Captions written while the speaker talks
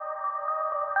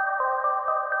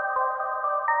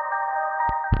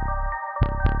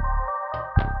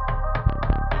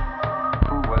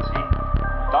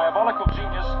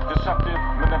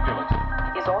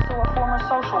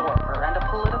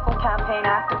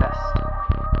main activist.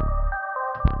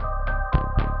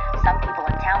 Some people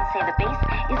in town say the base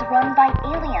is run by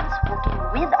aliens working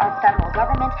with our federal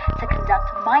government to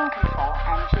conduct mind control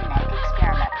and genetic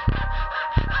experiments.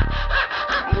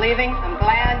 I'm leaving. I'm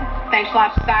glad. Thanks a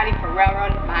lot, society, for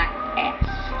railroading my ass.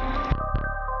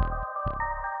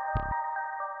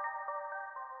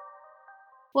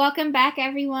 Welcome back,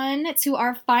 everyone, to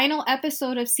our final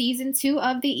episode of Season 2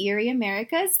 of the Eerie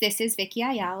Americas. This is Vicky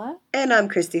Ayala. And I'm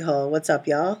Christy Hull. What's up,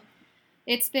 y'all?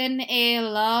 It's been a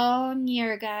long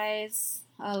year, guys.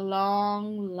 A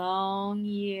long, long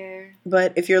year.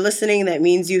 But if you're listening, that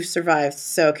means you've survived.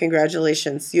 So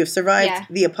congratulations. You've survived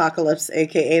the apocalypse,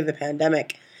 a.k.a. the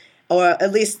pandemic. Or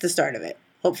at least the start of it.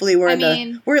 Hopefully we're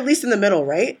at least in the middle,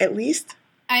 right? At least.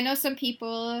 I know some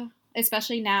people,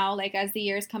 especially now, like as the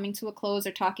year is coming to a close,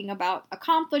 are talking about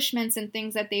accomplishments and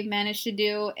things that they've managed to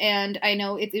do. And I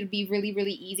know it would be really,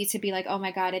 really easy to be like, oh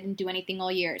my God, I didn't do anything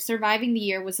all year. Surviving the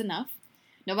year was enough.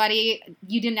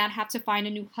 You did not have to find a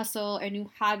new hustle, a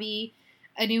new hobby,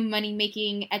 a new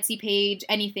money-making Etsy page,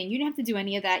 anything. You didn't have to do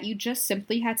any of that. You just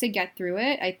simply had to get through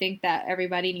it. I think that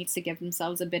everybody needs to give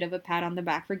themselves a bit of a pat on the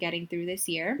back for getting through this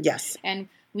year. Yes. And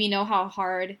we know how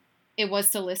hard it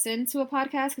was to listen to a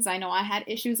podcast, because I know I had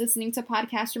issues listening to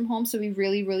podcasts from home. So we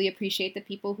really, really appreciate the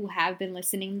people who have been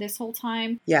listening this whole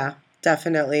time. Yeah,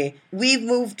 definitely. We've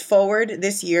moved forward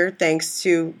this year thanks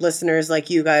to listeners like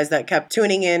you guys that kept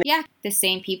tuning in. Yeah, the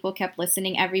same people kept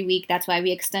listening every week. That's why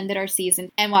we extended our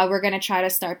season. And while we're going to try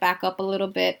to start back up a little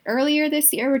bit earlier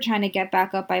this year, we're trying to get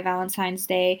back up by Valentine's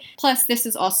Day. Plus, this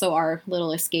is also our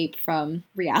little escape from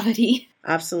reality.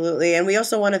 Absolutely. And we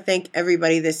also want to thank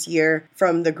everybody this year,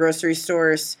 from the grocery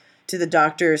stores to the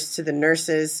doctors to the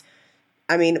nurses.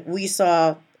 I mean, we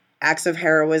saw acts of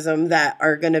heroism that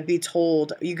are going to be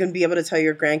told, you can be able to tell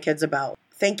your grandkids about.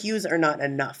 Thank yous are not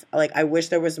enough. Like, I wish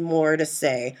there was more to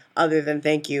say other than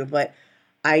thank you, but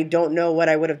I don't know what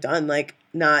I would have done, like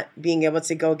not being able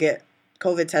to go get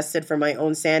COVID tested for my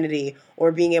own sanity,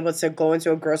 or being able to go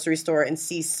into a grocery store and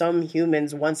see some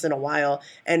humans once in a while.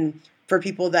 And for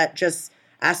people that just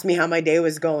asked me how my day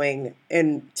was going,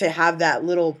 and to have that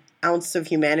little ounce of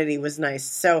humanity was nice.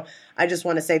 So I just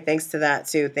want to say thanks to that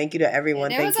too. Thank you to everyone.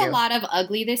 There was a lot of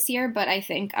ugly this year, but I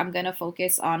think I'm going to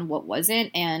focus on what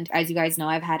wasn't. And as you guys know,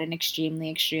 I've had an extremely,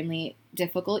 extremely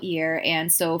difficult year.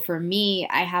 And so for me,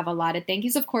 I have a lot of thank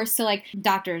yous, of course, to like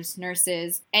doctors,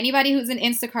 nurses, anybody who's an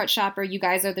Instacart shopper. You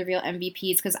guys are the real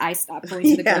MVPs, because I stopped going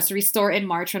to the grocery store in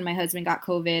March when my husband got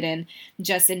COVID, and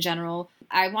just in general.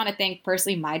 I want to thank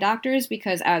personally my doctors,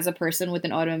 because as a person with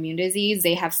an autoimmune disease,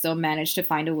 they have still managed to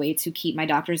find a way to keep my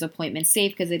doctor's appointments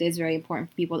safe, because it is very important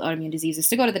for people with autoimmune diseases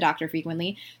to go to the doctor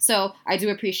frequently. So I do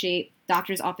appreciate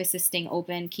doctors' offices staying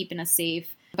open, keeping us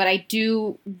safe. But I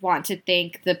do want to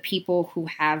thank the people who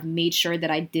have made sure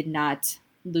that I did not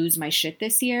lose my shit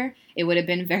this year. It would have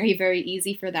been very, very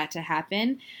easy for that to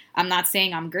happen. I'm not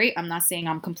saying I'm great. I'm not saying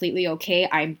I'm completely okay.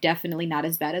 I'm definitely not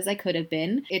as bad as I could have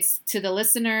been. It's to the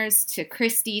listeners, to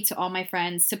Christy, to all my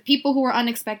friends, to people who were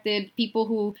unexpected, people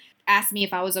who asked me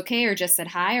if I was okay, or just said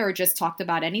hi, or just talked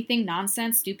about anything,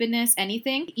 nonsense, stupidness,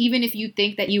 anything. Even if you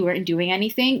think that you weren't doing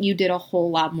anything, you did a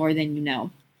whole lot more than you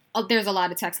know. There's a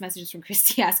lot of text messages from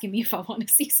Christy asking me if I want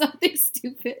to see something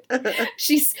stupid.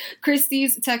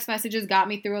 Christy's text messages got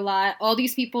me through a lot. All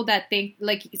these people that think,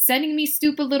 like, sending me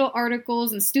stupid little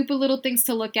articles and stupid little things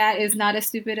to look at is not as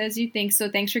stupid as you think.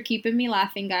 So thanks for keeping me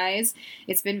laughing, guys.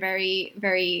 It's been very,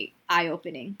 very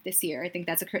eye-opening this year. I think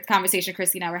that's a conversation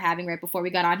Christy and I were having right before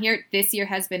we got on here. This year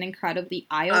has been incredibly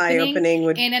eye-opening. Eye-opening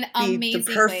would in an be amazing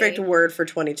the perfect way. word for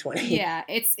 2020. Yeah,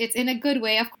 it's in a good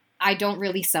way. Of course, I don't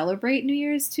really celebrate New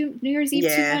Year's Eve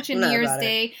too much, and New Year's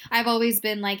Day. I've always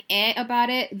been like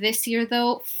about it. This year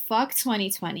though, fuck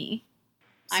 2020.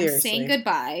 Seriously. I'm saying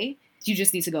goodbye. You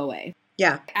just need to go away.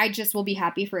 Yeah. I just will be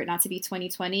happy for it not to be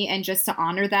 2020. And just to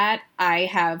honor that, I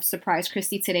have surprised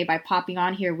Christy today by popping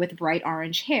on here with bright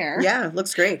orange hair. Yeah,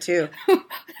 looks great too.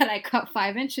 That I cut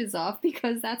 5 inches off,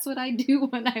 because that's what I do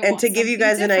when I want. And to give you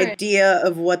guys an idea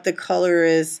of what the color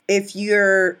is, if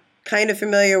you're kind of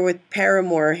familiar with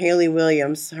Paramore, Hayley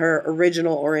Williams, her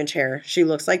original orange hair, she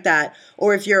looks like that.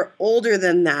 Or if you're older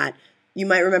than that, you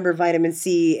might remember Vitamin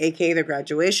C, aka the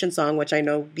Graduation song, which I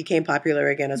know became popular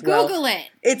again as well. Google it.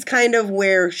 It's kind of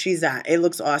where she's at. It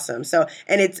looks awesome. So,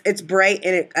 and it's bright,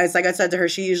 and it's like I said to her,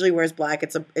 she usually wears black.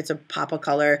 It's a pop of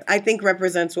color. I think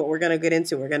represents what we're gonna get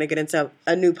into. We're gonna get into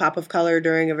a new pop of color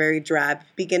during a very drab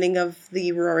beginning of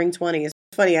the Roaring 20s.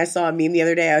 Funny, I saw a meme the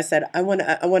other day. I said, I want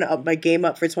to up my game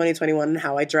up for 2021 and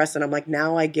how I dress. And I'm like,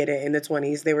 now I get it. In the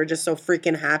 20s, they were just so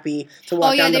freaking happy to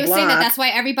walk down the block. Oh, yeah, they were saying that's why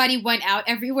everybody went out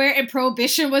everywhere and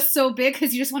Prohibition was so big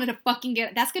because you just wanted to fucking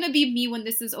get it. That's going to be me when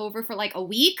this is over for like a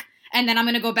week. And then I'm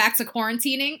going to go back to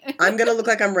quarantining. I'm going to look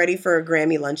like I'm ready for a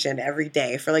Grammy luncheon every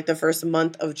day for like the first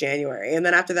month of January. And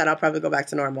then after that, I'll probably go back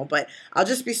to normal. But I'll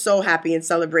just be so happy and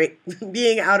celebrate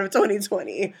being out of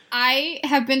 2020. I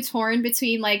have been torn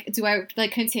between like, do I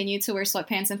like continue to wear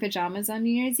sweatpants and pajamas on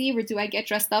New Year's Eve or do I get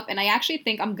dressed up? And I actually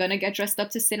think I'm going to get dressed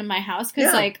up to sit in my house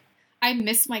because like I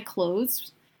miss my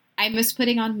clothes. I miss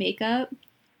putting on makeup.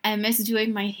 I miss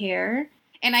doing my hair.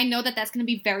 And I know that that's going to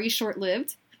be very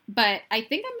short-lived. But I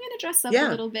think I'm going to dress up a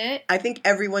little bit. I think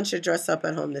everyone should dress up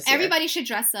at home this year. Everybody should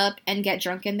dress up and get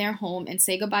drunk in their home and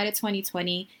say goodbye to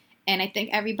 2020. And I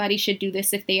think everybody should do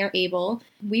this if they are able.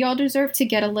 We all deserve to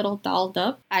get a little dolled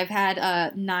up. I've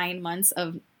had 9 months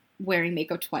of wearing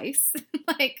makeup twice,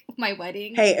 like my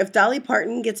wedding. Hey, if Dolly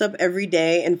Parton gets up every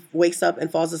day and wakes up and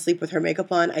falls asleep with her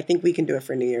makeup on, I think we can do it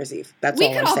for New Year's Eve. That's all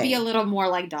I'm saying. We could all be a little more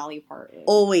like Dolly Parton.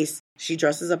 Always. She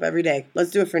dresses up every day. Let's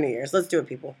do it for New Year's. Let's do it,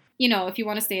 people. You know, if you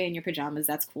want to stay in your pajamas,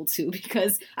 that's cool too,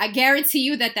 because I guarantee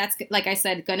you that's, like I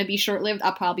said, going to be short-lived.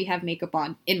 I'll probably have makeup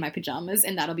on in my pajamas,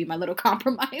 and that'll be my little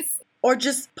compromise. Or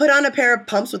just put on a pair of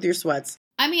pumps with your sweats.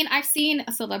 I mean, I've seen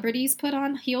celebrities put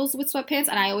on heels with sweatpants,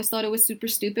 and I always thought it was super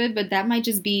stupid, but that might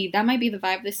be the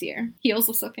vibe this year. Heels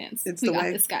with sweatpants. It's the way. We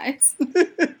got this, guys.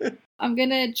 I'm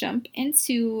going to jump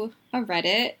into a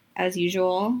Reddit, as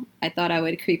usual. I thought I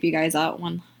would creep you guys out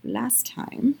one last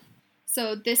time.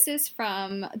 So this is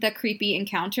from the Creepy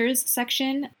Encounters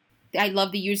section. I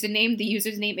love the username. The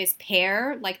user's name is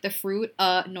pear, like the fruit,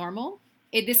 normal.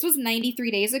 This was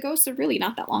 93 days ago, so really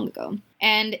not that long ago.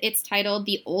 And it's titled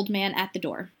The Old Man at the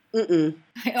Door. That's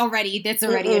already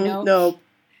a no. No.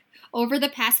 Over the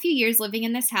past few years living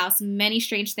in this house, many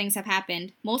strange things have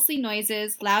happened. Mostly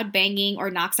noises, loud banging, or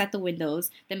knocks at the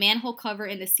windows, the manhole cover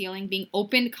in the ceiling being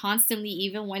opened constantly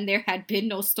even when there had been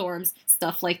no storms,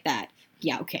 stuff like that.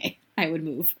 Yeah, okay. I would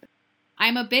move.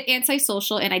 I'm a bit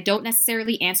antisocial and I don't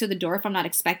necessarily answer the door if I'm not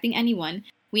expecting anyone.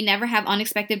 We never have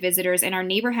unexpected visitors and our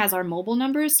neighbor has our mobile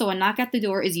numbers, so a knock at the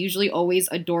door is usually always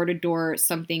a door-to-door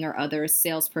something or other,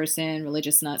 salesperson,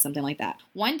 religious nut, something like that.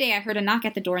 One day I heard a knock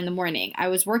at the door in the morning. I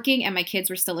was working and my kids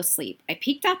were still asleep. I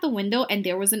peeked out the window and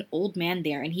there was an old man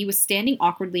there and he was standing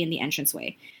awkwardly in the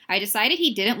entranceway. I decided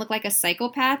he didn't look like a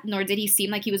psychopath, nor did he seem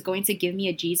like he was going to give me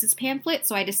a Jesus pamphlet,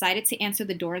 so I decided to answer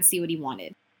the door and see what he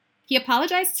wanted. He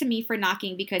apologized to me for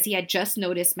knocking because he had just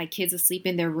noticed my kids asleep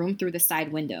in their room through the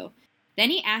side window. Then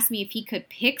he asked me if he could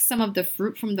pick some of the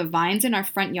fruit from the vines in our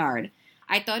front yard.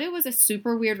 I thought it was a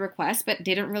super weird request, but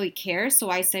didn't really care, so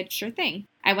I said, sure thing.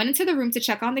 I went into the room to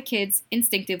check on the kids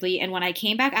instinctively, and when I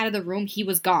came back out of the room, he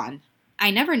was gone.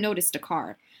 I never noticed a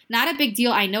car. Not a big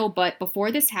deal, I know, but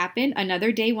before this happened,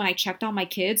 another day when I checked on my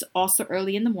kids, also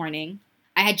early in the morning,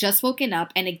 I had just woken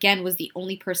up and again was the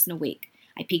only person awake.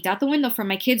 I peeked out the window from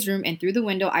my kids' room, and through the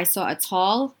window I saw a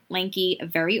tall, lanky,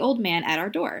 very old man at our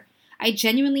door. I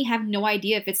genuinely have no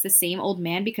idea if it's the same old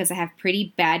man because I have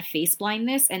pretty bad face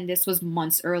blindness, and this was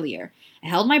months earlier. I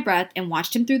held my breath and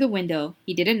watched him through the window.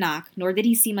 He didn't knock, nor did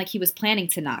he seem like he was planning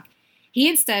to knock. He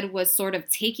instead was sort of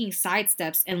taking side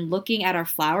steps and looking at our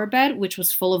flower bed, which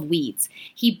was full of weeds.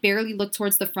 He barely looked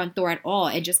towards the front door at all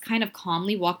and just kind of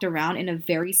calmly walked around in a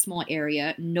very small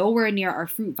area, nowhere near our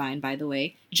fruit vine, by the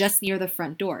way, just near the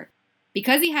front door.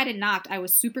 Because he hadn't knocked, I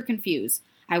was super confused.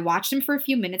 I watched him for a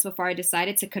few minutes before I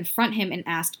decided to confront him and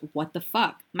asked, what the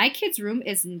fuck? My kid's room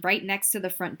is right next to the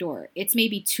front door. It's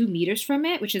maybe 2 meters from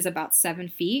it, which is about 7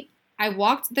 feet. I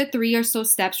walked the 3 or so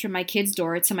steps from my kid's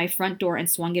door to my front door and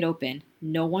swung it open.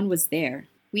 No one was there.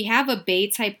 We have a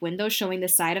bay-type window showing the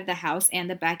side of the house and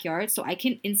the backyard, so I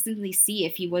can instantly see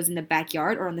if he was in the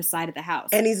backyard or on the side of the house.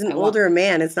 And he's an older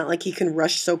man. It's not like he can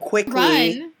rush so quickly.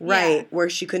 Run. Right, Yeah. where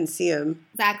she couldn't see him.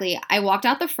 Exactly. I walked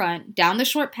out the front, down the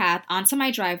short path, onto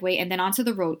my driveway, and then onto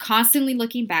the road, constantly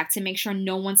looking back to make sure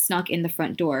no one snuck in the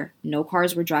front door. No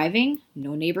cars were driving.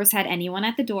 No neighbors had anyone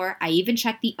at the door. I even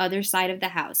checked the other side of the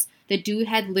house. The dude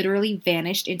had literally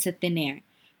vanished into thin air.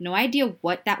 No idea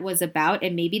what that was about,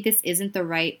 and maybe this isn't the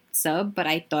right sub, but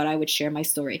I thought I would share my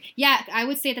story. Yeah, I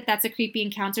would say that that's a creepy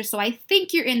encounter, so I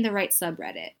think you're in the right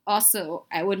subreddit. Also,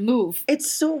 I would move.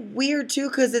 It's so weird, too,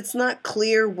 because it's not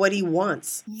clear what he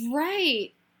wants.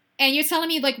 Right. And you're telling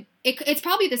me, like, it's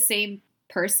probably the same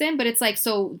person, but it's like,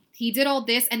 so he did all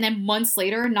this, and then months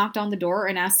later knocked on the door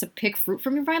and asked to pick fruit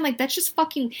from your vine? Like, that's just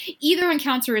fucking... Either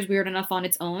encounter is weird enough on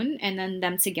its own, and then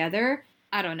them together...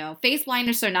 I don't know. Face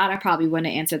blindness or not, I probably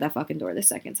wouldn't answer that fucking door the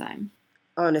second time.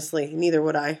 Honestly, neither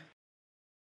would I.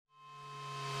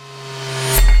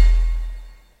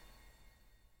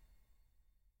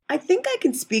 I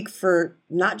can speak for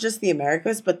not just the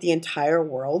Americas, but the entire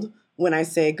world when I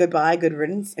say goodbye, good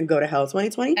riddance, and go to hell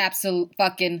 2020.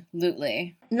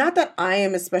 Absolutely. Not that I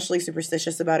am especially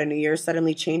superstitious about a new year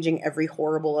suddenly changing every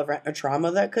horrible event or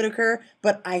trauma that could occur,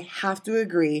 but I have to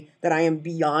agree that I am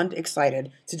beyond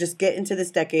excited to just get into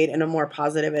this decade in a more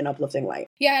positive and uplifting light.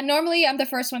 Yeah, normally I'm the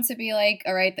first one to be like,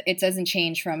 all right, it doesn't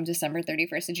change from December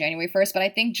 31st to January 1st, but I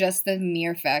think just the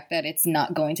mere fact that it's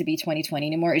not going to be 2020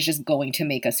 anymore is just going to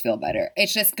make us feel better.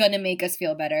 It's just going to make us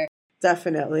feel better.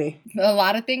 Definitely. A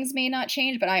lot of things may not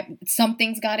change, but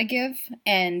something's got to give.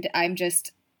 And I'm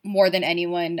just, more than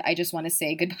anyone, I just want to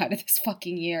say goodbye to this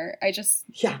fucking year.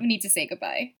 We need to say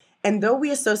goodbye. And though we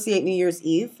associate New Year's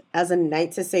Eve as a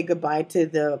night to say goodbye to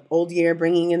the old year,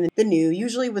 bringing in the new,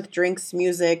 usually with drinks,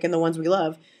 music, and the ones we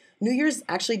love, New Year's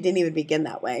actually didn't even begin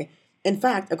that way. In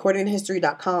fact, according to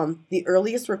History.com, the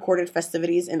earliest recorded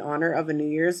festivities in honor of a New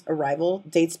Year's arrival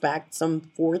dates back some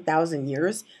 4,000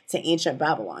 years to ancient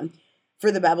Babylon.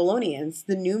 For the Babylonians,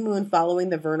 the new moon following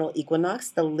the vernal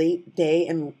equinox, the late day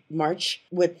in March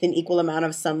with an equal amount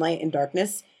of sunlight and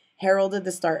darkness, heralded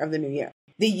the start of the new year.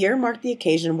 The year marked the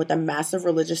occasion with a massive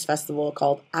religious festival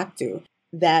called Aktu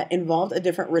that involved a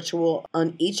different ritual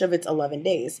on each of its 11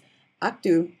 days.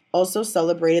 Aktu also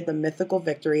celebrated the mythical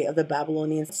victory of the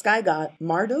Babylonian sky god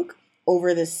Marduk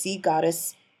over the sea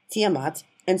goddess Tiamat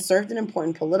and served an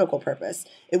important political purpose.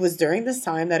 It was during this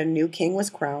time that a new king was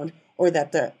crowned, or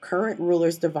that the current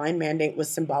ruler's divine mandate was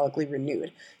symbolically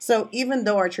renewed. So even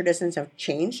though our traditions have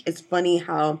changed, it's funny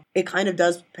how it kind of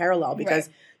does parallel, because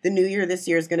the new year this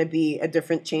year is going to be a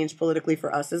different change politically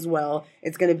for us as well.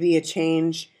 It's going to be a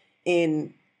change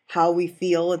in how we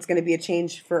feel. It's going to be a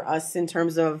change for us in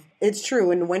terms of, it's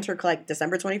true, in winter, like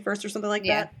December 21st or something like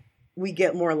that, we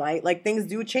get more light. Like, things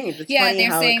do change. It's funny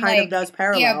how it kind of does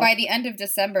parallel. Yeah, by the end of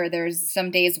December, there's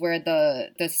some days where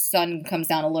the sun comes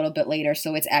down a little bit later,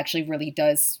 so it's actually really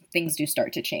things do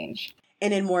start to change.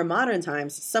 And in more modern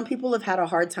times, some people have had a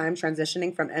hard time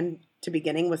transitioning from end to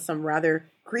beginning with some rather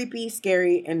creepy,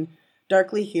 scary, and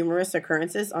darkly humorous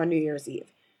occurrences on New Year's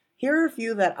Eve. Here are a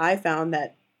few that I found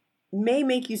that may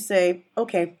make you say,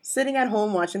 okay, sitting at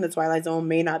home watching The Twilight Zone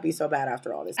may not be so bad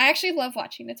after all this. I actually love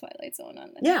watching The Twilight Zone on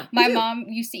this. Yeah, my mom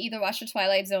used to either watch The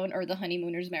Twilight Zone or The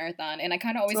Honeymooners Marathon, and I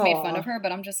kind of always made fun of her,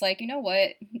 but I'm just like, you know what?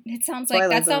 It sounds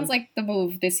like sounds like the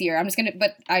move this year.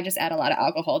 But I just add a lot of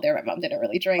alcohol there. My mom didn't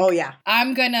really drink. Oh, yeah.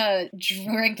 I'm gonna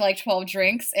drink like 12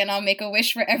 drinks, and I'll make a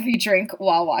wish for every drink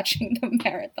while watching the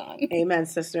marathon. Amen,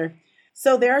 sister.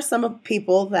 So there are some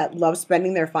people that love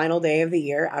spending their final day of the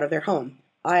year out of their home.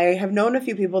 I have known a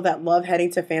few people that love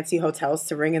heading to fancy hotels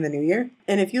to ring in the new year.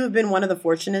 And if you have been one of the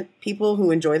fortunate people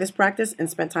who enjoy this practice and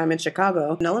spent time in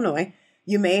Chicago, in Illinois,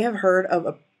 you may have heard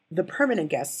of the permanent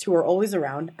guests who are always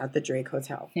around at the Drake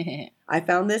Hotel. I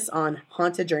found this on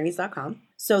hauntedjourneys.com.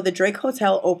 So the Drake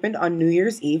Hotel opened on New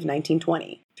Year's Eve,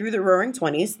 1920. Through the Roaring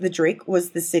Twenties, the Drake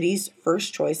was the city's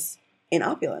first choice in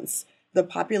opulence. The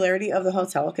popularity of the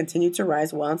hotel continued to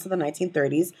rise well into the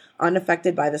 1930s,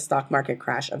 unaffected by the stock market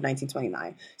crash of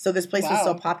 1929. So this place was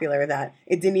so popular that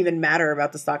it didn't even matter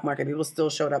about the stock market. People still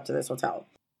showed up to this hotel.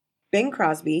 Bing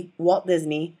Crosby, Walt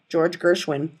Disney, George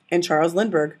Gershwin, and Charles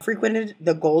Lindbergh frequented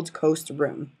the Gold Coast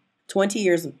Room. 20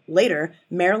 years later,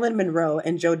 Marilyn Monroe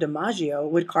and Joe DiMaggio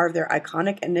would carve their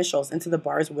iconic initials into the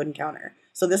bar's wooden counter.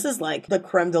 So this is like the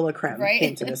creme de la creme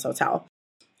came to this hotel.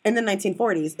 In the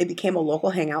 1940s, it became a local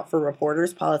hangout for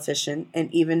reporters, politicians,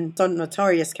 and even some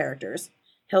notorious characters.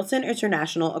 Hilton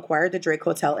International acquired the Drake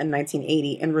Hotel in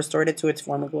 1980 and restored it to its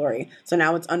former glory. So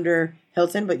now it's under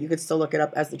Hilton, but you could still look it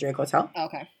up as the Drake Hotel.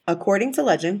 Okay. According to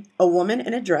legend, a woman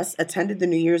in a dress attended the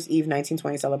New Year's Eve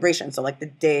 1920 celebration, so like the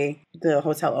day the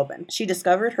hotel opened. She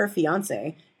discovered her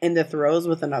fiancé in the throes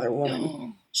with another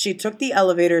woman. She took the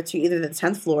elevator to either the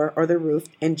 10th floor or the roof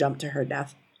and jumped to her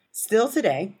death. Still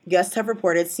today, guests have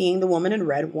reported seeing the woman in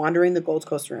red wandering the Gold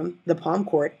Coast Room, the Palm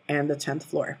Court, and the 10th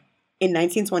floor. In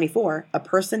 1924, a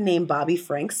person named Bobby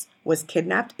Franks was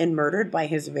kidnapped and murdered by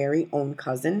his very own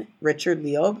cousin, Richard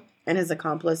Leob, and his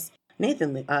accomplice,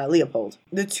 Nathan Leopold.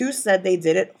 The two said they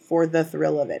did it for the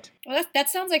thrill of it. Well, that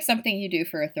sounds like something you do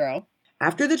for a thrill.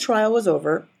 After the trial was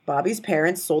over, Bobby's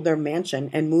parents sold their mansion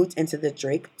and moved into the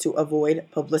Drake to avoid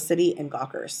publicity and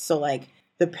gawkers. So, like,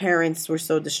 the parents were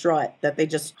so distraught that they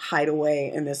just hide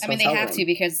away in this hotel they have room. to,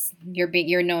 because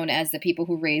you're known as the people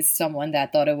who raised someone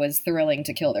that thought it was thrilling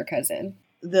to kill their cousin.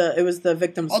 It was the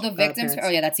victims. Oh, the victims? Parents. Oh,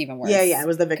 yeah, that's even worse. Yeah, it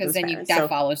was the victims' Because then that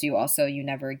follows you also. You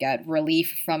never get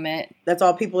relief from it. That's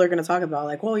all people are going to talk about.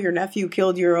 Like, well, your nephew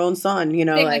killed your own son, you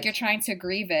know. Like you're trying to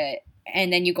grieve it,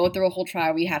 And then you go through a whole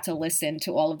trial where you have to listen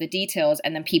to all of the details,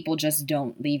 and then people just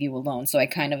don't leave you alone. So I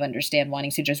kind of understand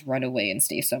wanting to just run away and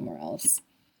stay somewhere else.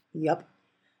 Yep.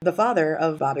 The father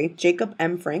of Bobby, Jacob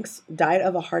M. Franks, died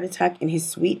of a heart attack in his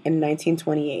suite in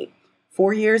 1928,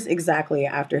 4 years exactly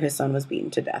after his son was beaten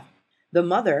to death. The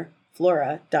mother,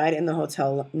 Flora, died in the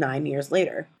hotel 9 years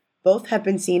later. Both have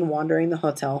been seen wandering the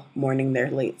hotel mourning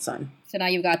their late son. So now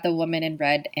you've got the woman in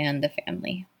red and the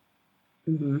family.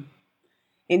 Mm-hmm.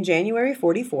 In January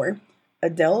 44,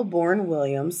 Adele Bourne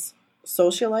Williams,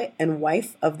 socialite and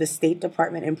wife of the State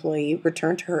Department employee,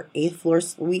 returned to her 8th floor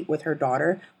suite with her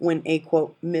daughter when a,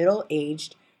 quote,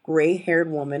 middle-aged, gray-haired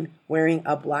woman wearing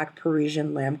a black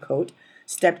Parisian lamb coat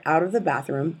stepped out of the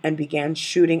bathroom and began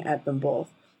shooting at them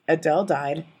both. Adele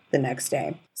died the next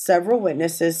day. Several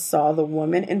witnesses saw the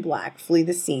woman in black flee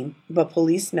the scene, but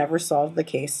police never solved the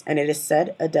case, and it is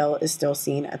said Adele is still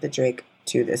seen at the Drake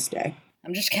to this day.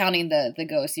 I'm just counting the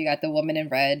ghosts. You got the woman in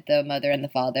red, the mother and the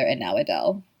father, and now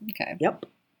Adele. Okay. Yep.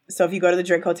 So if you go to the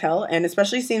Drake Hotel, and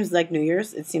especially seems like New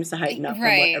Year's, it seems to heighten up from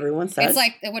what everyone says. It's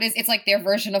like it's like their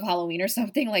version of Halloween or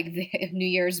something. Like New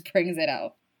Year's brings it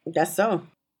out. I guess so.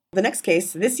 The next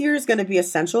case, this year is going to be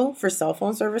essential for cell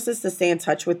phone services to stay in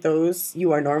touch with those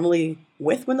you are normally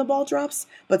with when the ball drops.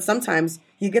 But sometimes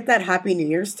you get that Happy New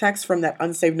Year's text from that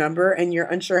unsaved number and you're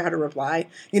unsure how to reply.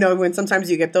 You know, when sometimes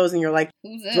you get those and you're like,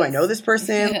 do I know this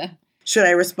person? Yeah. Should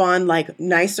I respond like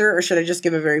nicer or should I just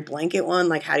give a very blanket one?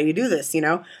 Like, how do you do this, you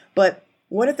know? But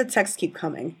what if the texts keep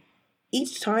coming?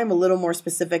 Each time a little more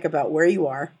specific about where you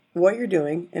are, what you're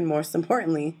doing, and most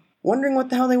importantly, wondering what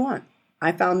the hell they want.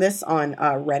 I found this on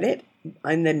Reddit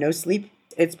in the No Sleep.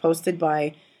 It's posted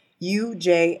by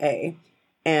UJA.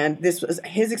 And this was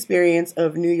his experience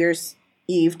of New Year's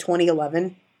Eve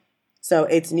 2011. So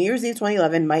it's New Year's Eve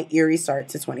 2011, my eerie start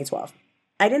to 2012.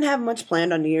 I didn't have much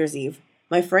planned on New Year's Eve.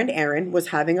 My friend Aaron was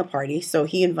having a party, so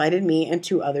he invited me and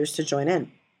 2 others to join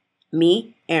in.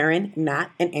 Me, Aaron, Nat,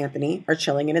 and Anthony are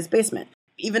chilling in his basement.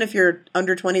 Even if you're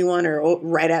under 21 or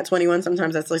right at 21,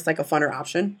 sometimes that's just like a funner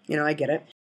option. You know, I get it.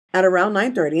 At around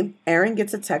 9:30, Aaron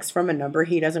gets a text from a number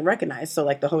he doesn't recognize. So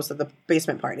like the host of the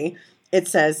basement party, it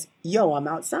says, "Yo, I'm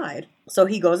outside." So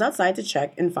he goes outside to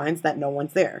check and finds that no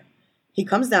one's there. He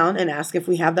comes down and asks if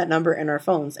we have that number in our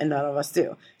phones, and none of us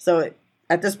do. So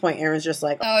at this point, Aaron's just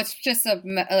like, "Oh, it's just a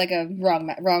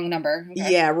wrong number."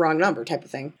 Okay. Yeah, wrong number type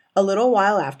of thing. A little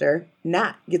while after,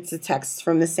 Nat gets a text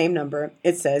from the same number.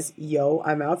 It says, "Yo,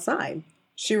 I'm outside."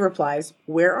 She replies,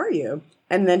 "Where are you?"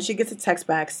 And then she gets a text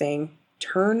back saying,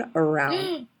 "Turn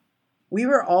around." We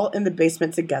were all in the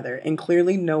basement together, and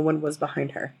clearly no one was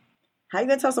behind her. How are you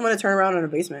going to tell someone to turn around in a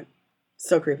basement?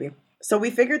 So creepy. So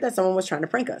we figured that someone was trying to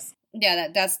prank us. Yeah,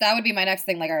 that would be my next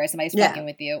thing. Like, all right, somebody's fucking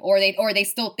with you, or they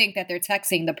still think that they're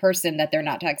texting the person that they're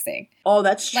not texting. Oh,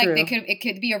 that's true. Like it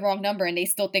could be a wrong number, and they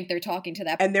still think they're talking to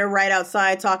that person. And they're right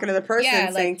outside talking to the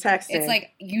person saying texting. It's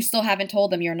like you still haven't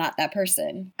told them you're not that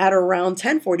person. At around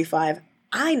 10:45,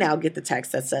 I now get the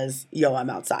text that says, "Yo, I'm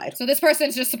outside." So this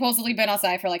person's just supposedly been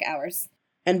outside for like hours.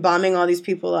 And bombing all these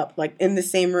people up, like in the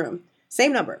same room.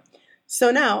 Same number. So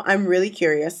now I'm really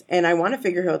curious and I want to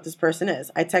figure out what this person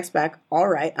is. I text back, "All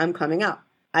right, I'm coming out."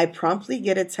 I promptly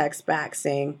get a text back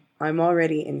saying, "I'm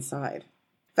already inside."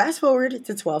 Fast forward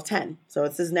to 12:10. So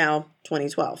this is now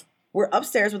 2012. We're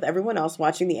upstairs with everyone else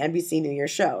watching the NBC New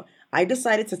Year's show. I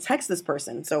decided to text this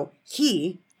person. So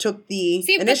he took the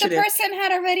initiative. But the person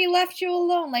had already left you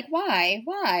alone. Like, why?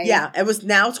 Why? Yeah, it was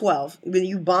now 12.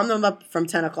 You bombed them up from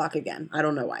 10 o'clock again. I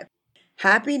don't know why.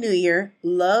 "Happy New Year.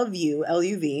 Love you,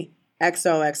 LUV.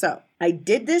 XOXO. I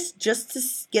did this just to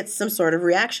get some sort of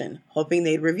reaction, hoping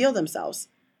they'd reveal themselves.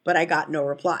 But I got no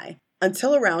reply.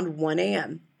 Until around 1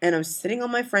 a.m. And I'm sitting on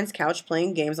my friend's couch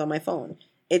playing games on my phone.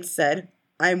 It said,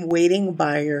 "I'm waiting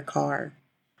by your car."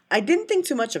 I didn't think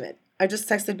too much of it. I just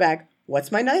texted back,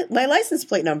 "What's my license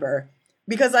plate number?"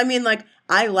 Because I mean, like,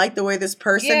 I like the way this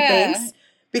person thinks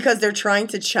because they're trying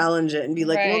to challenge it and be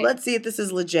like, well, let's see if this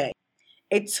is legit.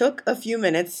 It took a few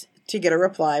minutes to get a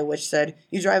reply, which said,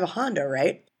 "You drive a Honda,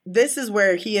 right?" This is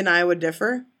where he and I would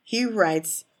differ. He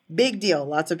writes, "Big deal.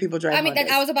 Lots of people drive Hondas."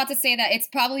 I was about to say that it's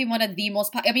probably one of the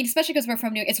most, especially because we're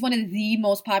from New York, it's one of the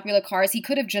most popular cars. He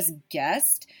could have just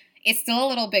guessed. It's still a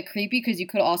little bit creepy because you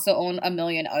could also own a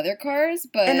million other cars,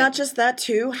 but... And not just that,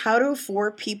 too. How do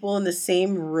 4 people in the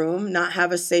same room not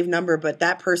have a saved number, but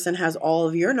that person has all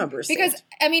of your numbers saved? Because,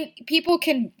 people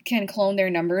can clone their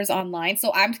numbers online,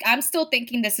 so I'm still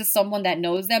thinking this is someone that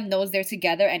knows them, knows they're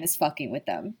together, and is fucking with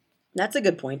them. That's a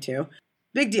good point, too.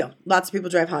 Big deal. Lots of people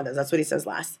drive Hondas. That's what he says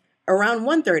last. Around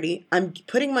 1:30, I'm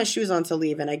putting my shoes on to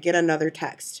leave, and I get another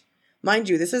text. Mind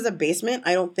you, this is a basement.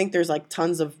 I don't think there's like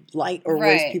tons of light or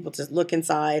ways people to look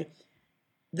inside.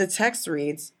 The text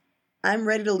reads, I'm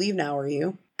ready to leave now, are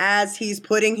you? As he's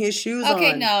putting his shoes on.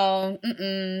 Okay, no.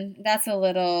 That's a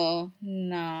little...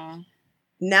 No.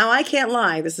 Now I can't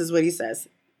lie. This is what he says.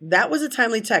 That was a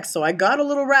timely text, so I got a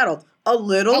little rattled. A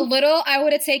little? A little? I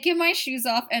would have taken my shoes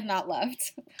off and not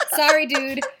left. Sorry,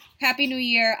 dude. Happy New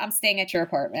Year. I'm staying at your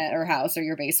apartment or house or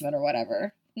your basement or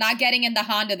whatever. Not getting in the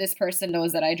Honda this person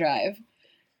knows that I drive.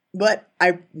 But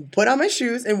I put on my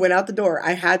shoes and went out the door.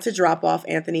 I had to drop off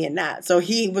Anthony and Nat. So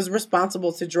he was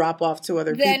responsible to drop off two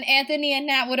other people. Then Anthony and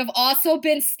Nat would have also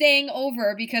been staying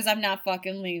over because I'm not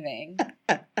fucking leaving.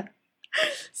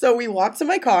 So we walked to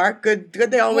my car. Good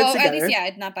they all went together. At least, yeah,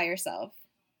 not by yourself.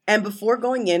 And before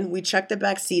going in, we checked the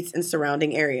back seats and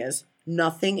surrounding areas.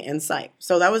 Nothing in sight.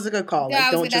 So that was a good call.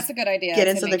 Yeah, that's a good idea. Get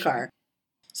into the car.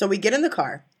 So we get in the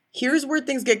car. Here's where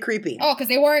things get creepy. Oh, because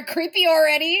they weren't creepy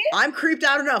already? I'm creeped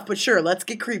out enough, but sure, let's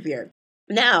get creepier.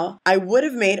 Now, I would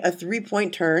have made a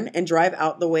 3-point turn and drive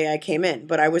out the way I came in,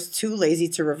 but I was too lazy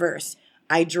to reverse.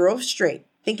 I drove straight,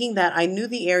 thinking that I knew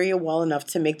the area well enough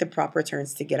to make the proper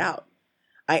turns to get out.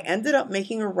 I ended up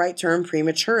making a right turn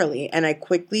prematurely, and I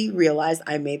quickly realized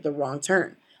I made the wrong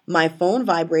turn. My phone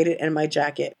vibrated in my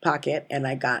jacket pocket, and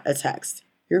I got a text.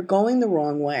 You're going the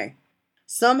wrong way.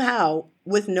 Somehow,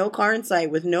 with no car in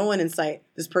sight, with no one in sight,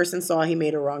 this person saw he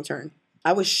made a wrong turn.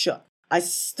 I was shook. I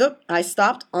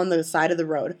stopped on the side of the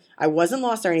road. I wasn't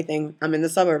lost or anything. I'm in the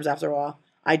suburbs after all.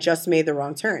 I just made the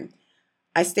wrong turn.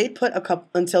 I stayed put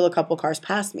until a couple cars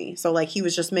passed me. So like he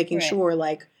was just making sure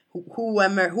like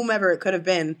whomever it could have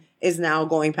been is now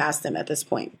going past him at this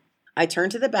point. I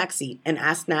turned to the back seat and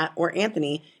asked Nat or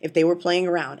Anthony if they were playing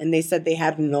around, and they said they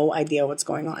had no idea what's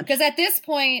going on. Because at this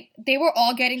point, they were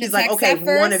all getting the He's text like, okay, at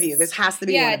first. one of you. This has to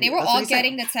be one of you. Yeah, they were That's all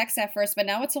getting the text at first, but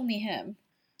now it's only him.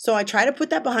 So I try to put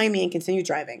that behind me and continue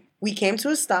driving. We came to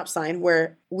a stop sign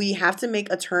where we have to make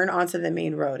a turn onto the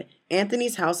main road.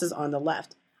 Anthony's house is on the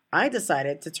left. I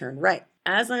decided to turn right.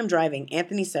 As I'm driving,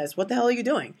 Anthony says, what the hell are you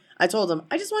doing? I told him,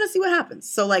 I just want to see what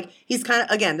happens. So, like, he's kind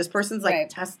of, again, this person's, like,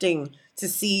 testing to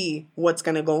see what's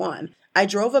going to go on. I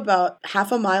drove about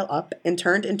half a mile up and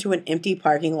turned into an empty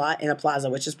parking lot in a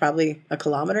plaza, which is probably a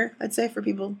kilometer, I'd say, for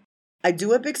people. I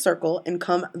do a big circle and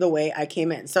come the way I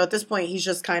came in. So, at this point, he's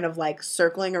just kind of, like,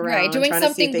 circling around. Right, doing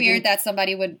something weird that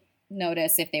somebody would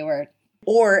notice if they were...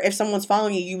 Or if someone's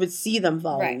following you, you would see them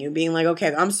following you, being like,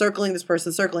 okay, I'm circling this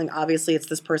person, circling. Obviously, it's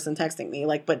this person texting me.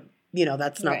 Like, but, you know,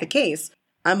 that's not the case.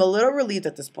 I'm a little relieved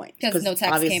at this point. Because no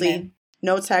text came in.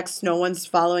 No text, no one's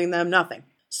following them, nothing.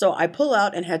 So I pull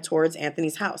out and head towards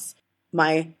Anthony's house.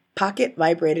 My pocket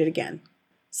vibrated again.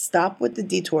 Stop with the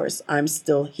detours. I'm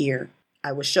still here.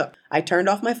 I was shook. I turned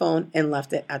off my phone and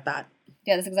left it at that.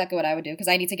 Yeah, that's exactly what I would do because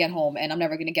I need to get home and I'm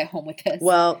never going to get home with this.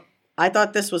 Well, I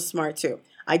thought this was smart too.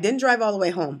 I didn't drive all the way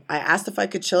home. I asked if I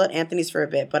could chill at Anthony's for a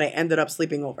bit, but I ended up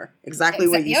sleeping over. Exactly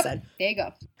what you said. There you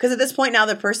go. Because at this point now,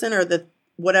 the person or the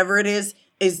whatever it is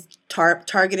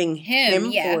targeting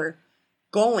him for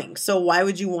going. So why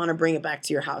would you want to bring it back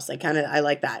to your house? I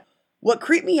like that. What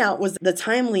creeped me out was the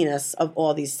timeliness of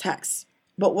all these texts.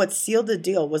 But what sealed the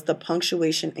deal was the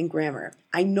punctuation and grammar.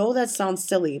 I know that sounds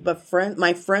silly, but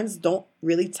my friends don't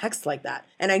really text like that.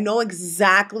 And I know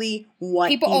exactly what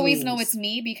people he always means. know it's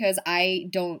me because I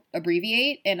don't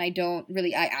abbreviate and I don't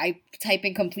really, I type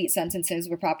in complete sentences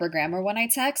with proper grammar when I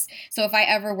text. So if I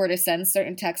ever were to send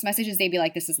certain text messages, they'd be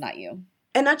like, this is not you.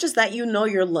 And not just that, you know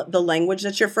the language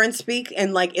that your friends speak,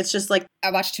 and like it's just like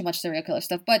I watch too much serial killer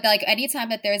stuff. But like anytime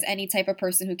that there's any type of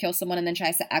person who kills someone and then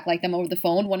tries to act like them over the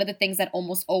phone, one of the things that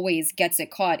almost always gets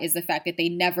it caught is the fact that they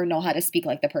never know how to speak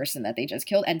like the person that they just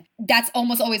killed. And that's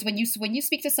almost always when you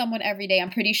speak to someone every day, I'm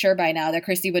pretty sure by now that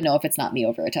Christy would know if it's not me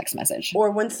over a text message.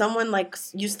 Or when someone like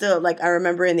used to like I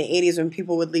remember in the 80s when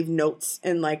people would leave notes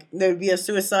and like there would be a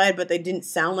suicide, but they didn't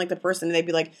sound like the person. And they'd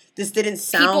be like, this didn't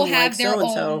sound like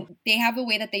so-and-so. They have a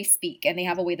way that they speak and they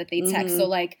have a way that they text. So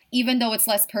like even though it's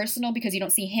less personal because you don't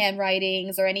see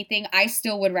handwritings or anything, I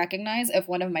still would recognize if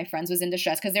one of my friends was in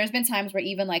distress. Because there's been times where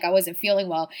even like I wasn't feeling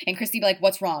well and Christy be like,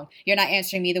 what's wrong? You're not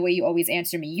answering me the way you always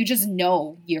answer me. You just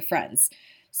know your friends.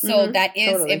 So that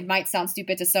is, it might sound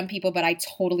stupid to some people, but I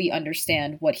totally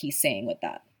understand what he's saying with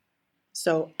that.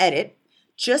 So edit.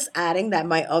 Just adding that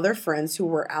my other friends who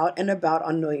were out and about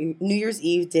on New Year's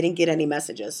Eve didn't get any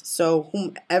messages. So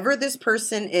whomever this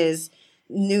person is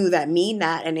knew that me,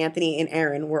 Nat, and Anthony and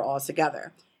Aaron were all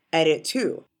together. Edit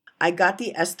 2. I got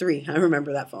the S3. I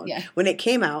remember that phone. Yeah. When it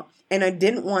came out, and I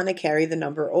didn't want to carry the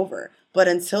number over. But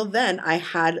until then, I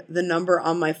had the number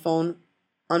on my phone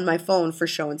for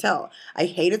show and tell. I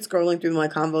hated scrolling through my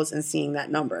convos and seeing that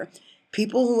number.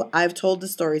 People who I've told the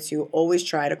story to always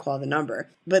try to call the number,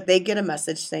 but they get a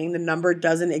message saying the number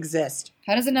doesn't exist.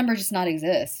 How does a number just not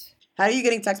exist? How are you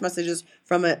getting text messages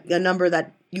from a number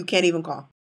that you can't even call?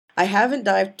 I haven't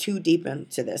dived too deep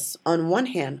into this. On one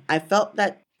hand, I felt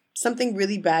that something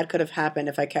really bad could have happened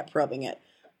if I kept probing it,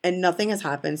 and nothing has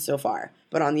happened so far.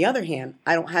 But on the other hand,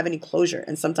 I don't have any closure,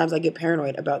 and sometimes I get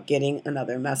paranoid about getting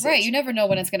another message. Right, you never know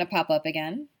when it's going to pop up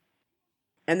again.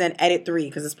 And then edit 3,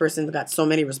 because this person got so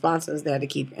many responses, they had to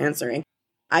keep answering.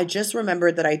 I just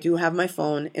remembered that I do have my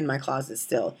phone in my closet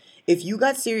still. If you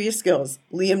got serious skills,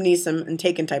 Liam Neeson and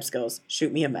Taken type skills,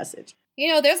 shoot me a message. You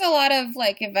know, there's a lot of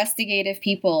like investigative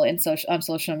people on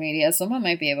social media. Someone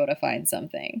might be able to find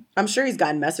something. I'm sure he's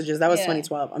gotten messages. That was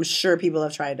 2012. I'm sure people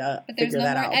have tried to figure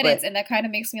that out. But there's no more edits, and that kind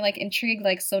of makes me like intrigued.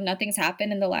 Like, so nothing's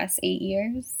happened in the last 8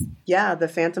 years? Yeah, the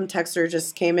phantom texter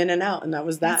just came in and out, and that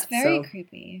was that. It's very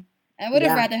creepy. I would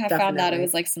have rather have found out it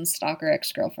was like some stalker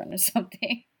ex-girlfriend or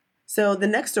something. So the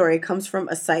next story comes from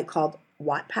a site called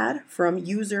Wattpad from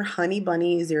user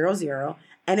honeybunny00,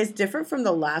 and it's different from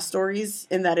the last stories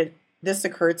in that this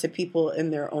occurred to people in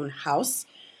their own house.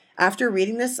 After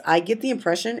reading this, I get the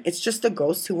impression it's just a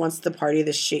ghost who wants to party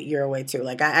this shit year away too.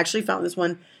 Like, I actually found this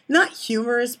one not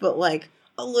humorous, but like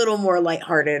a little more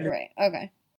lighthearted. Right,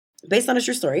 okay. Based on a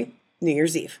true story, New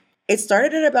Year's Eve. It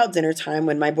started at about dinner time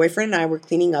when my boyfriend and I were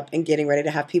cleaning up and getting ready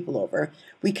to have people over.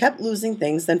 We kept losing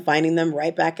things, then finding them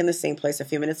right back in the same place a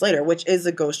few minutes later, which is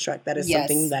a ghost trick. That is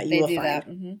something that you will find.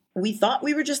 Mm-hmm. We thought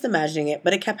we were just imagining it,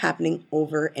 but it kept happening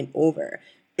over and over.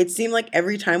 It seemed like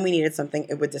every time we needed something,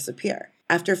 it would disappear.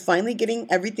 After finally getting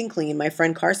everything clean, my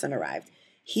friend Carson arrived.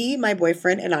 He, my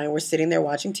boyfriend, and I were sitting there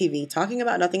watching TV, talking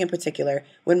about nothing in particular,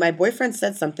 when my boyfriend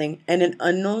said something, and an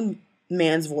unknown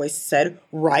man's voice said,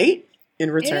 "Right?" in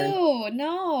return. Ew,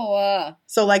 no.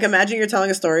 So, like, imagine you're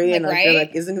telling a story and right? you're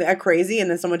like, isn't that crazy?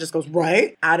 And then someone just goes,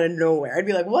 "Right?" out of nowhere. I'd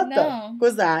be like, what the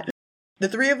was that? The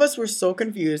three of us were so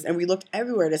confused, and we looked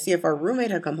everywhere to see if our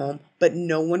roommate had come home, but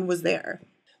no one was there.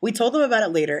 We told them about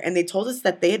it later, and they told us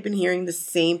that they had been hearing the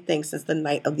same thing since the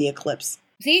night of the eclipse.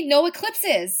 See, no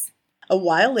eclipses. A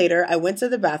while later, I went to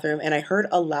the bathroom, and I heard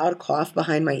a loud cough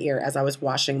behind my ear as I was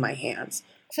washing my hands.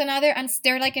 So now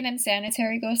they're like an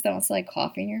insanitary ghost that wants to like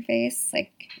cough in your face.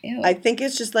 Like, ew. I think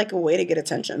it's just like a way to get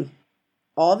attention.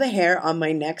 All the hair on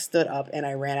my neck stood up and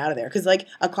I ran out of there. Because like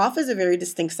a cough is a very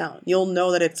distinct sound. You'll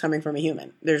know that it's coming from a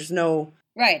human. There's no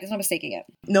mistaking it.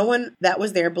 No one that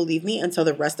was there believed me until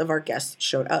the rest of our guests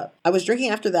showed up. I was drinking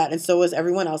after that, and so was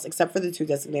everyone else except for the two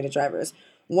designated drivers.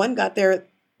 One got there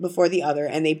before the other,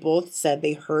 and they both said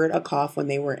they heard a cough when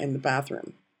they were in the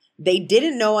bathroom. They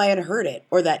didn't know I had heard it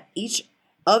or that each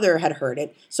other had heard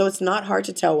it, so it's not hard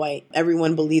to tell why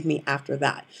everyone believed me after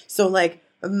that. So like,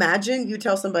 imagine you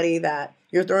tell somebody that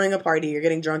you're throwing a party, you're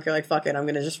getting drunk, you're like, fuck it, I'm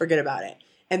gonna just forget about it.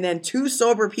 And then two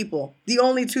sober people, the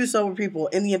only two sober people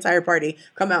in the entire party,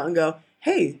 come out and go,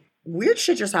 hey, weird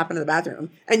shit just happened in the bathroom.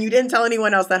 And you didn't tell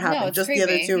anyone else that happened, just creepy.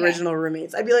 The other two original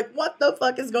roommates. I'd be like, what the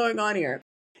fuck is going on here?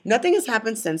 Nothing has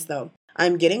happened since, though.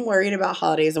 I'm getting worried about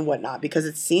holidays and whatnot because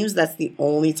it seems that's the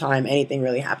only time anything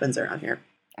really happens around here.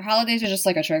 Holidays are just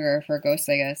like a trigger for ghosts,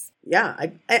 I guess. Yeah,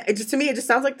 to me, it just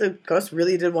sounds like the ghost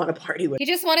really did want to party with. He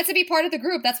just wanted to be part of the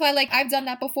group. That's why, like, I've done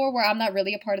that before where I'm not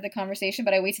really a part of the conversation,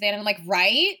 but I wait to the end and I'm like,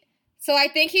 right? So I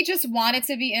think he just wanted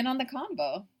to be in on the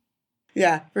convo.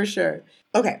 Yeah, for sure.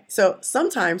 Okay, so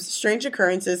sometimes strange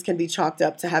occurrences can be chalked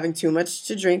up to having too much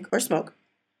to drink or smoke,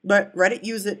 but Reddit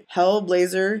user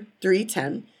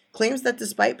Hellblazer310 claims that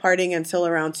despite partying until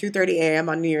around 2:30 a.m.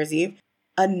 on New Year's Eve,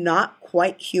 a not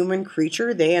quite human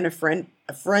creature they and a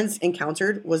friends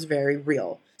encountered was very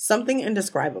real. Something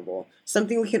indescribable.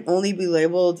 Something we can only be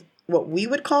labeled what we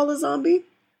would call a zombie.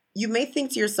 You may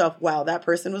think to yourself, wow, that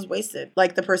person was wasted.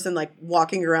 Like the person like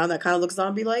walking around that kind of looks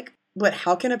zombie-like. But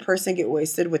how can a person get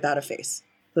wasted without a face?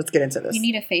 Let's get into this. You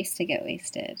need a face to get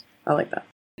wasted. I like that.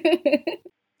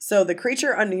 So the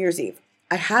creature on New Year's Eve.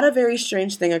 I had a very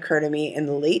strange thing occur to me in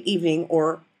the late evening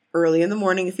or early in the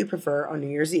morning if you prefer on New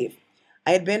Year's Eve.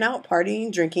 I had been out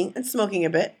partying, drinking, and smoking a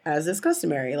bit, as is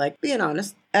customary, like being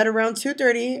honest. At around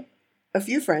 2:30, a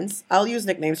few friends, I'll use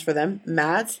nicknames for them,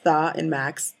 Mads, Tha, and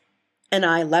Max, and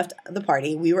I left the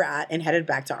party we were at and headed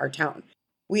back to our town.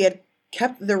 We had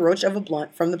kept the roach of a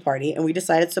blunt from the party, and we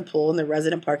decided to pull in the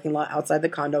resident parking lot outside the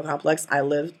condo complex I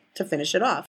lived to finish it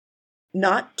off.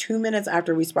 Not 2 minutes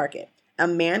after we spark it, a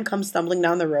man comes stumbling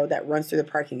down the road that runs through the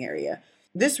parking area.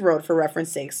 This road, for reference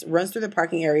sakes, runs through the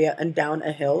parking area and down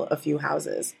a hill a few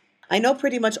houses. I know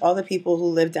pretty much all the people who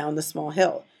live down the small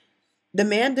hill. The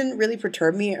man didn't really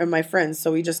perturb me or my friends,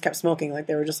 so we just kept smoking. Like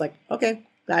they were just like, okay,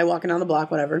 guy walking down the block,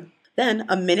 whatever. Then,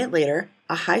 a minute later,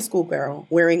 a high school girl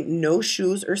wearing no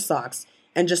shoes or socks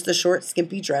and just a short,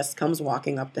 skimpy dress comes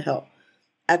walking up the hill.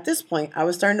 At this point, I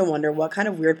was starting to wonder what kind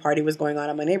of weird party was going on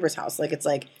at my neighbor's house. Like, it's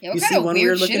like, Yeah, you see one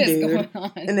weird-looking dude,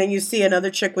 on? and then you see another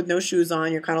chick with no shoes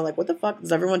on. You're kind of like, what the fuck?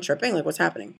 Is everyone tripping? Like, what's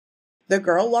happening? The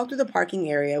girl walked through the parking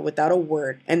area without a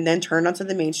word and then turned onto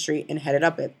the main street and headed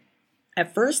up it.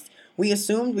 At first, we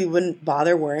assumed we wouldn't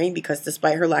bother worrying because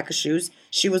despite her lack of shoes,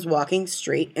 she was walking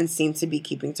straight and seemed to be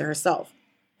keeping to herself.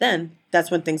 Then,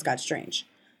 that's when things got strange.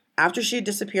 After she had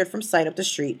disappeared from sight up the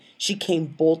street, she came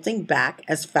bolting back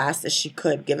as fast as she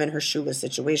could given her shoeless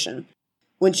situation.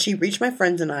 When she reached my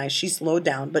friends and I, she slowed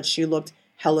down, but she looked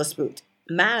hella spooked.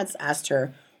 Mads asked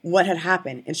her what had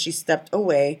happened, and she stepped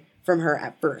away from her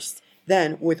at first.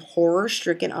 Then, with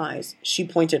horror-stricken eyes, she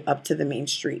pointed up to the main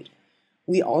street.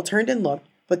 We all turned and looked,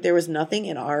 but there was nothing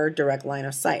in our direct line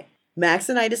of sight. Max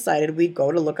and I decided we'd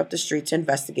go to look up the street to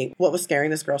investigate what was scaring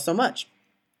this girl so much.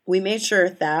 We made sure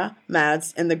Tha,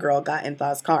 Mads, and the girl got in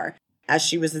Tha's car, as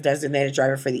she was the designated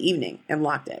driver for the evening, and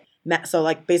locked it. So,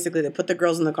 like, basically, they put the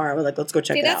girls in the car and we're like, let's go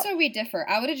check it out. See, that's where we differ.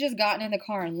 I would have just gotten in the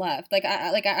car and left.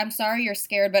 I'm sorry you're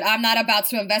scared, but I'm not about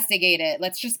to investigate it.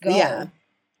 Let's just go. Yeah.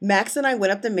 Max and I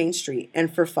went up the main street,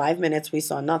 and for 5 minutes, we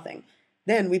saw nothing.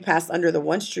 Then we passed under the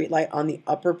one street light on the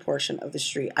upper portion of the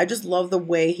street. I just love the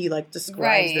way he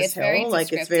describes this hill.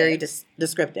 It's very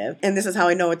descriptive. And this is how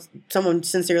I know it's someone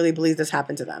sincerely believes this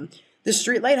happened to them. The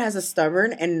street light has a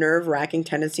stubborn and nerve-wracking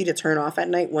tendency to turn off at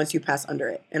night once you pass under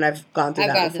it. And I've gone through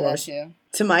that before. Too.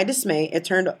 To my dismay, it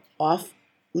turned off,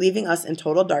 leaving us in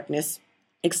total darkness,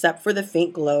 except for the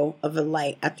faint glow of a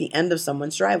light at the end of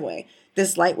someone's driveway.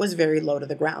 This light was very low to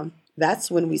the ground.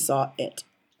 That's when we saw it.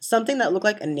 Something that looked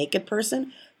like a naked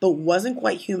person, but wasn't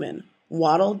quite human,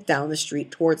 waddled down the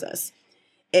street towards us.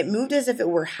 It moved as if it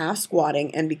were half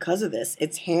squatting, and because of this,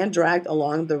 its hand dragged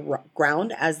along the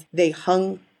ground as they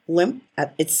hung limp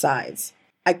at its sides.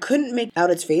 I couldn't make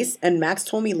out its face, and Max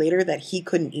told me later that he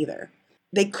couldn't either.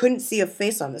 They couldn't see a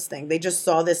face on this thing. They just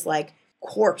saw this,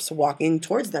 corpse walking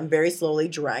towards them, very slowly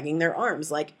dragging their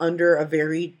arms, under a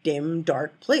very dim,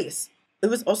 dark place. It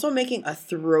was also making a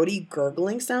throaty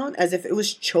gurgling sound as if it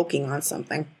was choking on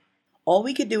something. All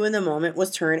we could do in the moment was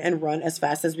turn and run as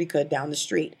fast as we could down the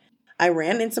street. I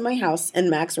ran into my house and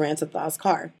Max ran to Tha's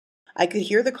car. I could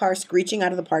hear the car screeching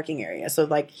out of the parking area. So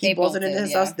he bolted into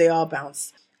his house, they all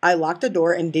bounced. I locked the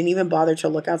door and didn't even bother to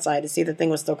look outside to see if the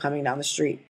thing was still coming down the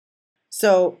street.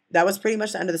 So that was pretty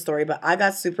much the end of the story, but I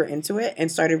got super into it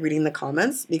and started reading the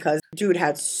comments because dude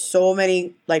had so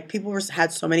many, people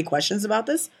had so many questions about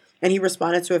this. And he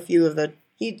responded to a few of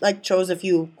he chose a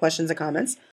few questions and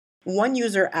comments. One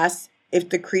user asked if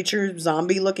the creature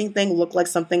zombie-looking thing looked like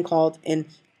something called an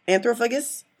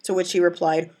anthrophagus, to which he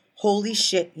replied, "Holy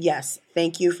shit, yes.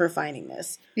 Thank you for finding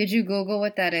this." Did you Google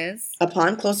what that is?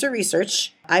 Upon closer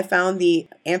research, I found the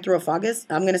anthrophagus,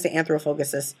 I'm going to say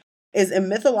anthrophagus, is a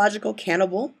mythological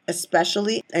cannibal,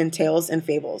 especially in tales and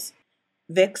fables.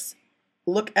 Vix,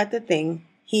 look at the thing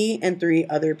he and 3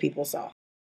 other people saw.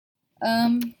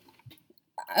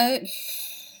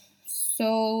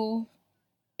 So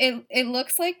it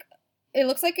looks like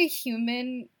a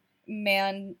human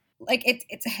man.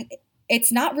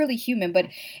 It's not really human, but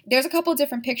there's a couple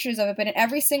different pictures of it. But in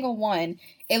every single one,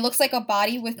 it looks like a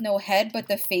body with no head, but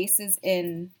the face is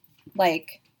in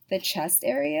the chest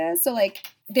area. So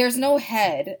there's no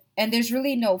head and there's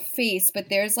really no face, but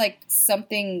there's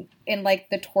something in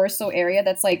the torso area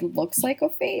that's looks like a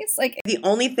face. The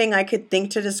only thing I could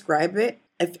think to describe it,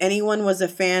 if anyone was a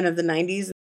fan of the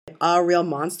 90s, All Real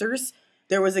Monsters,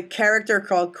 there was a character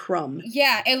called Crumb.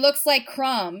 Yeah, it looks like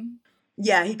Crumb.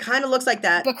 Yeah, he kind of looks like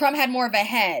that. But Crumb had more of a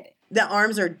head. The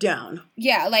arms are down.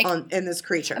 Yeah, in this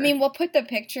creature. I mean, we'll put the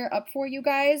picture up for you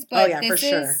guys, but for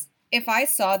sure. If I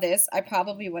saw this, I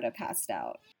probably would have passed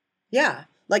out. Yeah.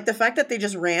 The fact that they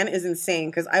just ran is insane,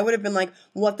 because I would have been like,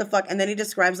 what the fuck? And then he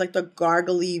describes, the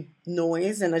gargly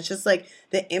noise, and it's just,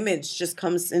 the image just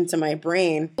comes into my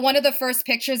brain. One of the first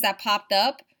pictures that popped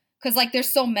up, because,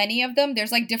 there's so many of them,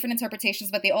 there's, different interpretations,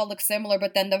 but they all look similar,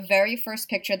 but then the very first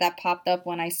picture that popped up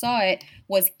when I saw it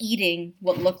was eating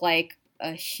what looked like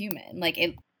a human.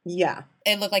 Yeah.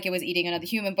 It looked like it was eating another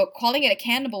human, but calling it a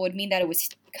cannibal would mean that it was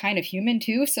kind of human,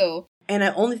 too, so... And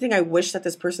the only thing I wish that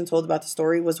this person told about the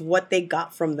story was what they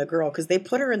got from the girl, because they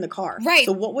put her in the car. Right.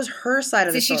 So what was her side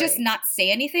of the story? Did she just not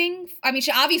say anything? I mean,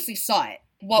 she obviously saw it.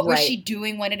 What was she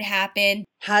doing when it happened?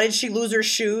 How did she lose her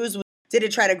shoes? Did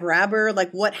it try to grab her?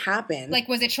 What happened?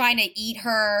 Was it trying to eat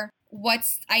her?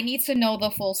 I need to know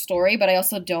the full story, but I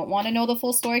also don't want to know the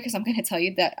full story because I'm going to tell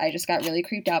you that I just got really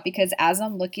creeped out because as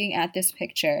I'm looking at this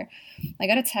picture, I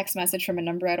got a text message from a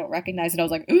number I don't recognize and I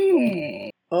was like, ooh.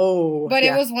 Oh, But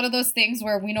yeah. it was one of those things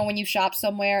where we know when you shop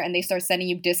somewhere and they start sending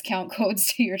you discount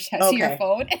codes to your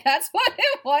phone. And that's what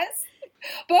it was.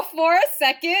 But for a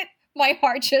second, my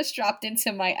heart just dropped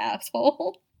into my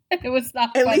asshole. It was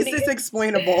not At funny. least it's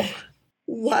explainable.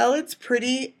 While it's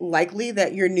pretty likely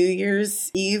that your New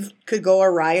Year's Eve could go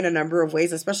awry in a number of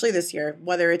ways, especially this year,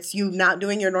 whether it's you not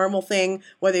doing your normal thing,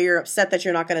 whether you're upset that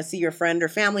you're not going to see your friend or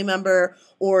family member,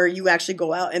 or you actually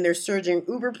go out and there's surging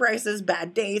Uber prices,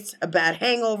 bad dates, a bad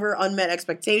hangover, unmet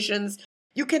expectations,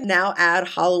 you can now add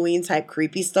Halloween type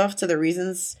creepy stuff to the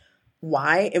reasons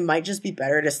why it might just be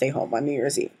better to stay home on New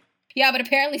Year's Eve. Yeah, but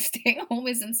apparently staying home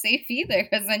isn't safe either,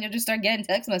 because then you'll just start getting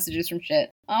text messages from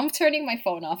shit. I'm turning my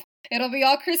phone off. It'll be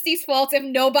all Christy's fault if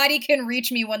nobody can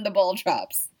reach me when the ball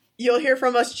drops. You'll hear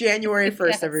from us January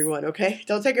 1st, Yes. everyone, okay?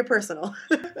 Don't take it personal.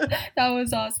 That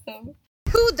was awesome.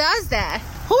 Who does that?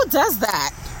 Who does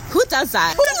that? Who does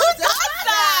that? Who does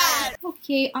that?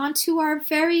 Okay, on to our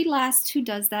very last Who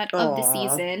Does That of the Aw.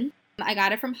 season. I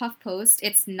got it from HuffPost.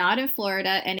 It's not in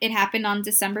Florida, and it happened on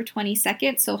December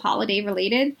 22nd, so holiday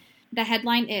related. The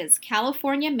headline is,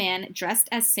 California man dressed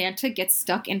as Santa gets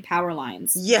stuck in power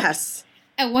lines. Yes.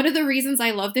 And one of the reasons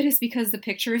I loved it is because the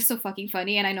picture is so fucking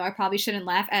funny, and I know I probably shouldn't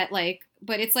laugh at,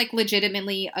 but it's,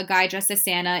 legitimately a guy dressed as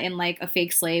Santa in, a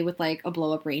fake sleigh with, a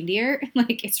blow-up reindeer.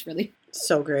 It's really...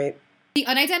 So great. The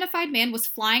unidentified man was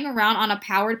flying around on a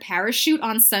powered parachute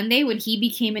on Sunday when he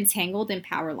became entangled in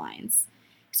power lines.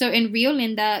 So in Rio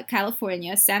Linda,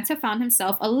 California, Santa found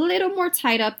himself a little more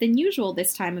tied up than usual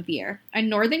this time of year. A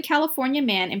Northern California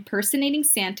man impersonating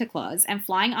Santa Claus and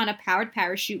flying on a powered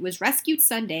parachute was rescued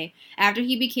Sunday after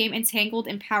he became entangled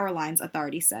in power lines,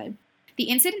 authorities said. The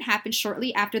incident happened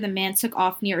shortly after the man took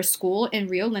off near a school in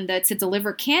Rio Linda to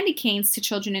deliver candy canes to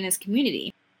children in his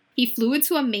community. He flew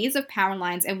into a maze of power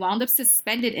lines and wound up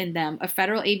suspended in them, a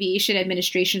Federal Aviation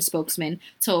Administration spokesman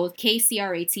told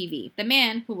KCRA-TV. The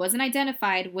man, who wasn't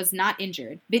identified, was not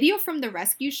injured. Video from the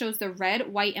rescue shows the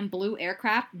red, white, and blue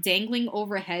aircraft dangling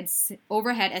overhead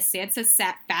as Santa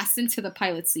sat fastened to the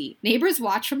pilot's seat. Neighbors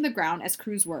watched from the ground as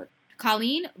crews worked.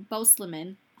 Colleen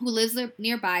Bosleman, who lives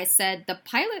nearby, said the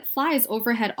pilot flies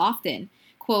overhead often.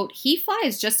 Quote, he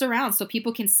flies just around so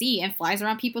people can see and flies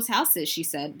around people's houses, she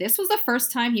said. This was the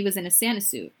first time he was in a Santa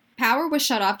suit. Power was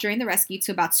shut off during the rescue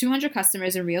to about 200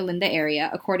 customers in Rio Linda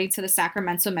area, according to the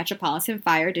Sacramento Metropolitan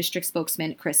Fire District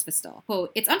spokesman Chris Vestal.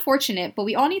 Quote, it's unfortunate, but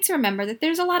we all need to remember that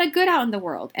there's a lot of good out in the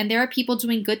world, and there are people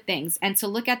doing good things, and to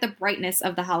look at the brightness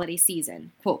of the holiday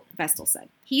season, quote, Vestal said.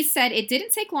 He said it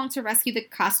didn't take long to rescue the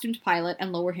costumed pilot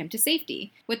and lower him to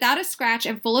safety. Without a scratch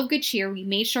and full of good cheer, we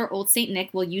made sure old St.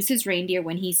 Nick will use his reindeer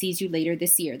when he sees you later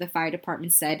this year, the fire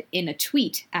department said in a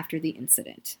tweet after the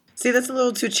incident. See, that's a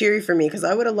little too cheery for me because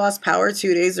I would have lost power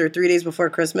 2 days or 3 days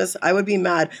before Christmas. I would be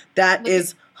mad. That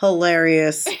is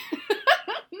hilarious.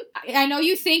 I know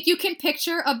you think you can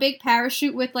picture a big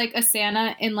parachute with a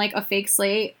Santa in a fake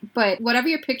sleigh, but whatever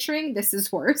you're picturing, this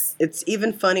is worse. It's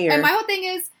even funnier. And my whole thing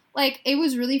is, it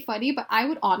was really funny, but I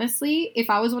would honestly,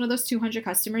 if I was one of those 200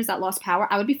 customers that lost power,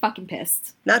 I would be fucking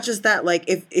pissed. Not just that,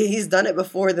 if he's done it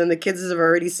before, then the kids have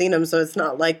already seen him, so it's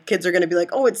not like kids are going to be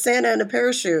like, oh, it's Santa in a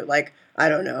parachute. I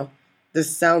don't know.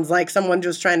 This sounds like someone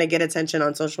just trying to get attention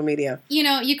on social media.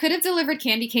 You could have delivered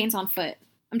candy canes on foot.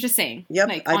 I'm just saying.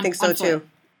 Yep, I think so too.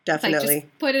 Definitely.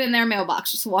 Just put it in their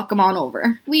mailbox. Just walk them on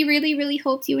over. We really, really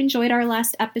hoped you enjoyed our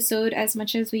last episode as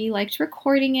much as we liked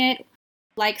recording it.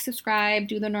 Like, subscribe,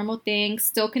 do the normal things.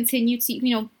 Still continue to,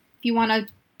 if you want to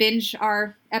binge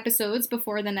our episodes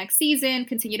before the next season,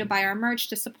 continue to buy our merch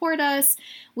to support us.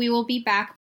 We will be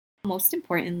back. Most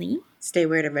importantly, stay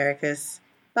weird, Americas.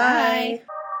 Bye.